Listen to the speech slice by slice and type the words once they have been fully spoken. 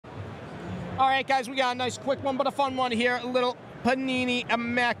All right, guys, we got a nice quick one, but a fun one here. A little Panini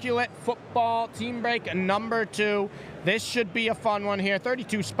Immaculate football team break number 2. This should be a fun one here.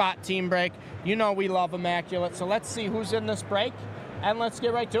 32-spot team break. You know we love Immaculate, so let's see who's in this break, and let's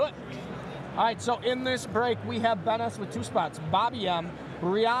get right to it. All right, so in this break, we have Ben S with 2 spots, Bobby M,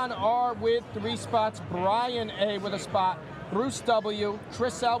 Brian R with 3 spots, Brian A with a spot, Bruce W,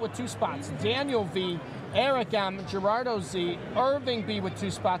 Chris L with 2 spots, Daniel V, Eric M, Gerardo Z, Irving B with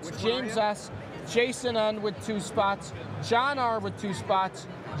 2 spots, James S, Jason N with 2 spots, John R with 2 spots,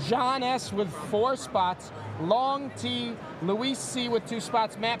 John S with 4 spots, Long T, Luis C with 2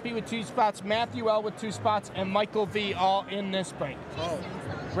 spots, Matt B with 2 spots, Matthew L with 2 spots, and Michael V all in this break. Oh.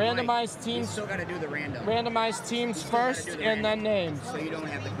 Randomized teams. You still got to do the random. Randomized teams first and then names. So you don't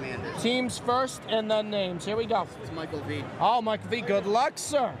have the commanders. Teams first and then names. Here we go. It's Michael V. Oh, Michael V. Good luck,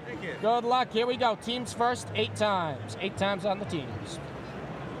 sir. Thank you. Good luck. Here we go. Teams first, 8 times. 8 times on the teams.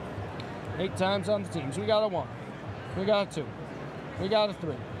 8 times on the teams. We got a 1. We got a 2. We got a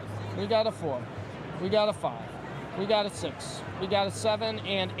 3. We got a 4. We got a 5. We got a 6. We got a 7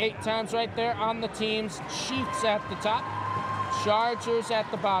 and 8 times right there on the teams. Chiefs at the top. Chargers at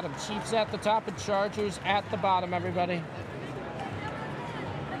the bottom. Chiefs at the top and Chargers at the bottom, everybody.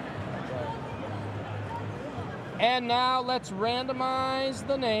 And now let's randomize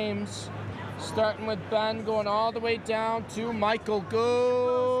the names. Starting with Ben, going all the way down to Michael.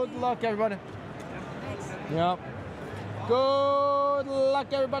 Good luck, everybody. Yep. Good luck,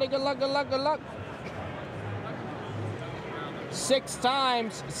 everybody. Good luck, good luck, good luck. 6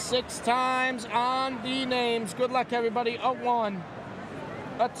 times. 6 times on the names. Good luck, everybody. A 1,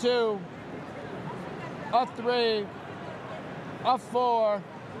 a 2, a 3, a 4,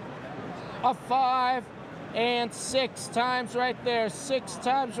 a 5, and 6 times right there. 6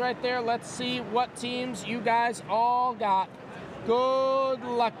 times right there. Let's see what teams you guys all got. Good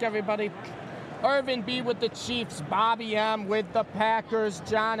luck, everybody. Irvin B with the Chiefs, Bobby M with the Packers,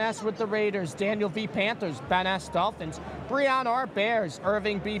 John S with the Raiders, Daniel V Panthers, Ben S Dolphins, Brian R Bears,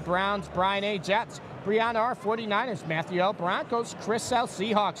 Irving B Browns, Brian A Jets, Brian R 49ers, Matthew L Broncos, Chris L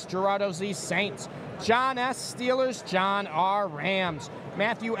Seahawks, Gerardo Z Saints, John S Steelers, John R Rams,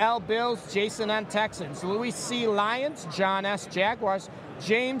 Matthew L Bills, Jason N Texans, Luis C Lions, John S Jaguars,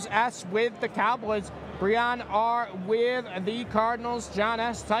 James S with the Cowboys, Brian R with the Cardinals, John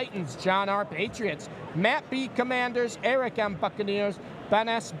S Titans, John R Patriots, Matt B Commanders, Eric M Buccaneers, Ben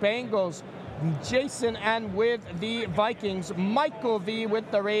S Bengals, Jason N with the Vikings, Michael V with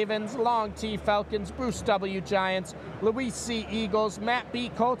the Ravens, Long T Falcons, Bruce W Giants, Luis C Eagles, Matt B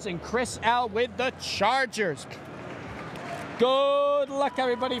Colts, and Chris L with the Chargers. Good luck,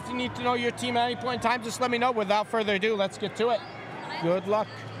 everybody. If you need to know your team at any point in time, just let me know. Without further ado, let's get to it. Good luck.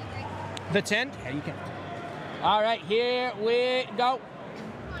 The 10? Yeah, you can. All right, here we go.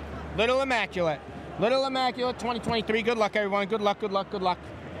 Little Immaculate. Little Immaculate 2023. Good luck, everyone. Good luck, good luck, good luck.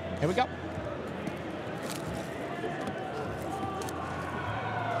 Here we go.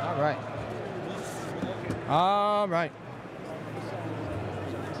 All right. All right.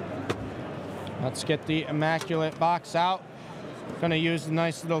 Let's get the Immaculate box out. Gonna use the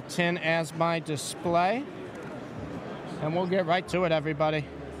nice little tin as my display. And we'll get right to it, everybody.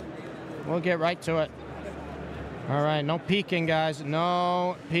 We'll get right to it. All right, no peeking, guys.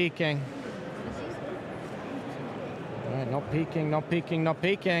 No peeking. All right, no peeking, no peeking, no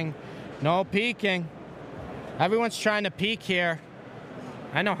peeking. No peeking. Everyone's trying to peek here.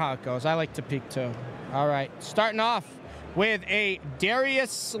 I know how it goes. I like to peek too. All right, starting off with a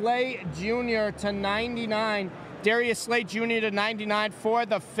Darius Slay Jr. to 99. Darius Slay Jr. to 99 for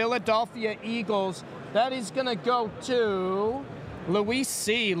the Philadelphia Eagles. That is going to go to Luis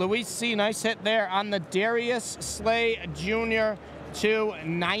C. Luis C, nice hit there on the Darius Slay Jr. to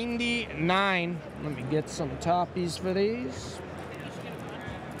 99. Let me get some toppies for these.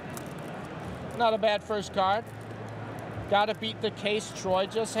 Not a bad first card. Got to beat the case Troy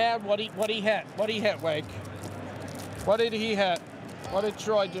just had. What he hit? What he hit, Wake? What did he hit? What did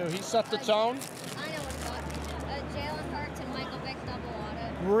Troy do? He set the tone? I know what it was. Jalen Hurts and Michael Vick double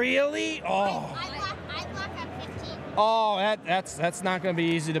auto. Really? Oh. I blocked at 15. Oh, that's not going to be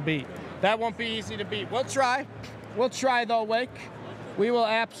easy to beat. That won't be easy to beat. We'll try. We'll try, though, Wake. We will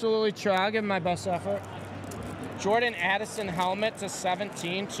absolutely try. I'll give him my best effort. Jordan Addison helmet to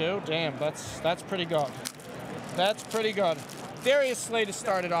 17, too. Damn, that's pretty good. That's pretty good. Darius Slay to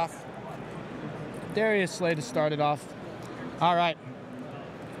start it off. Darius Slay to start it off. All right.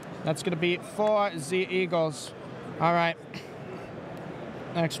 That's going to be for the Eagles. All right.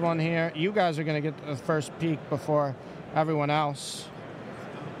 Next one here. You guys are going to get the first peek before everyone else.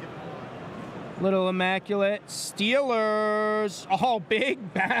 Little Immaculate Steelers. Oh,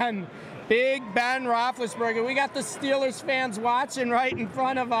 Big Ben. Big Ben Roethlisberger. We got the Steelers fans watching right in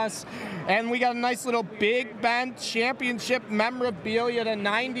front of us. And we got a nice little Big Ben championship memorabilia to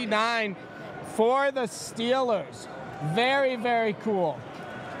 99 for the Steelers. Very, very cool.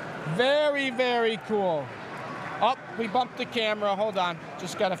 Very, very cool. Oh, we bumped the camera. Hold on.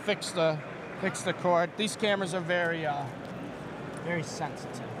 Just got to fix the cord. These cameras are very, very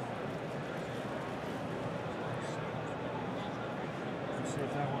sensitive. Let's see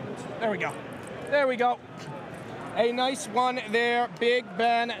if that works. There we go. There we go. A nice one there. Big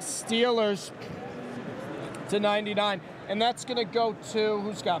Ben Steelers to 99. And that's going to go to,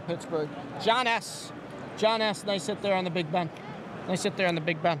 who's got Pittsburgh? John S. John S. Nice hit there on the Big Ben. Nice hit there on the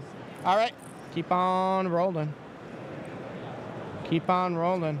Big Ben. All right. Keep on rolling. Keep on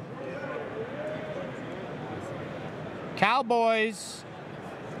rolling. Cowboys.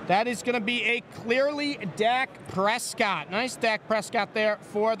 That is going to be a clearly Dak Prescott. Nice Dak Prescott there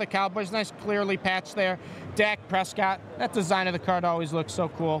for the Cowboys. Nice clearly patch there. Dak Prescott. That design of the card always looks so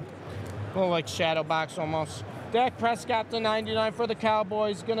cool. A little like shadow box almost. Dak Prescott to 99 for the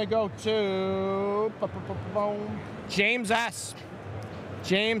Cowboys. Going to go to James S.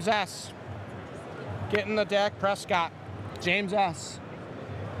 James S. Getting the Dak Prescott. James S.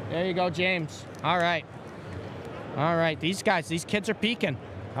 There you go, James. All right. All right. These guys, these kids are peeking.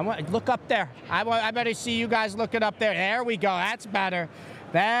 Look up there. I better see you guys looking up there. There we go. That's better.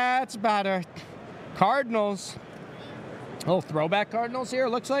 That's better. Cardinals. Oh, throwback Cardinals here,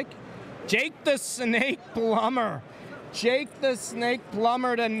 looks like. Jake the Snake Plumber. Jake the Snake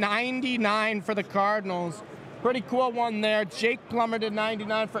Plumber to 99 for the Cardinals. Pretty cool one there. Jake Plummer to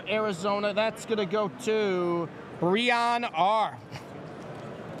 99 for Arizona. That's going to go to Breon R.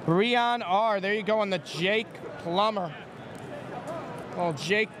 Breon R. There you go on the Jake Plummer. Well,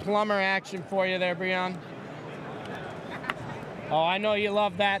 Jake Plummer action for you there, Breon. Oh, I know you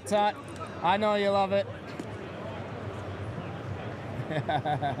love that, Tut. I know you love it.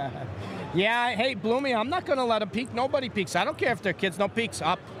 Yeah, hey, Bloomy, I'm not going to let them peek. Nobody peeks. I don't care if they're kids. No peeks.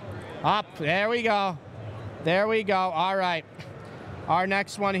 Up. Up. There we go. There we go. All right. Our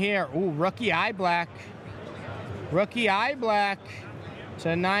next one here. Ooh, rookie eye black. Rookie eye black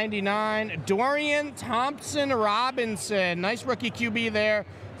to 99. Dorian Thompson-Robinson. Nice rookie QB there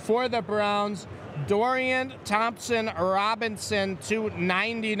for the Browns. Dorian Thompson-Robinson to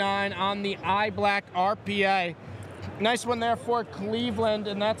 99 on the eye black RPA. Nice one there for Cleveland,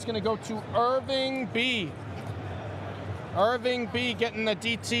 and that's going to go to Irving B. Irving B getting the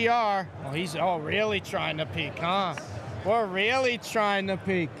DTR. Oh, he's really trying to peek, huh? We're really trying to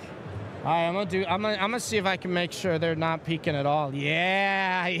peek. All right, I'm gonna see if I can make sure they're not peeking at all.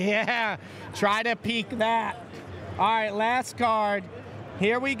 Yeah, yeah. Try to peek that. All right, last card.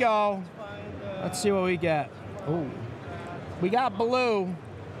 Here we go. Let's see what we get. Ooh, we got blue.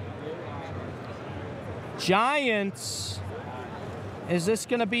 Giants. Is this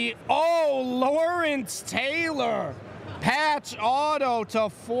gonna be? Oh, Lawrence Taylor. Patch auto to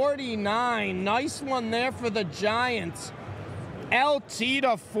 49. Nice one there for the Giants. LT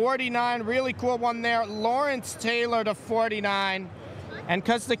to 49. Really cool one there. Lawrence Taylor to 49. And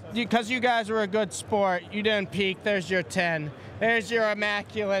because you guys were a good sport, you didn't peek. There's your 10. There's your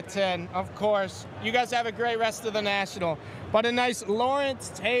Immaculate 10, of course. You guys have a great rest of the National. But a nice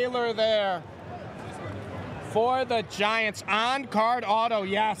Lawrence Taylor there for the Giants. On-card auto,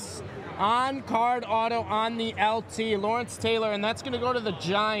 yes. On-card auto on the LT. Lawrence Taylor, and that's going to go to the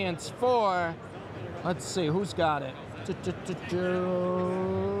Giants for, let's see, who's got it?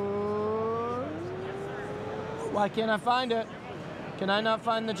 Why can't I find it? Can I not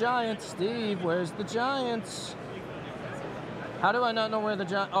find the Giants? Steve, where's the Giants? How do I not know where the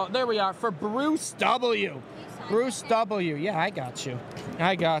Giants... Oh, there we are. For Bruce W. Bruce W. Yeah, I got you.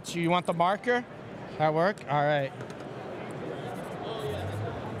 I got you. You want the marker? That work? All right.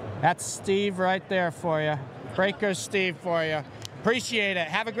 That's Steve right there for you. Breaker Steve for you. Appreciate it.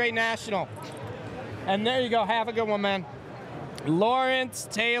 Have a great National. And there you go. Have a good one, man. Lawrence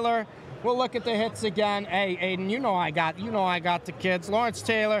Taylor. We'll look at the hits again. Hey, Aiden, you know I got the kids. Lawrence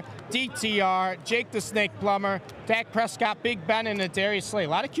Taylor, DTR, Jake the Snake Plumber, Dak Prescott, Big Ben, and Darius Slay. A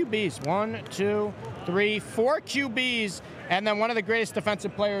lot of QBs. 1, 2, 3, 4 QBs. And then one of the greatest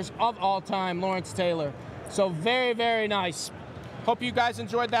defensive players of all time, Lawrence Taylor. So very, very nice. Hope you guys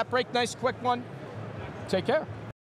enjoyed that break. Nice, quick one. Take care.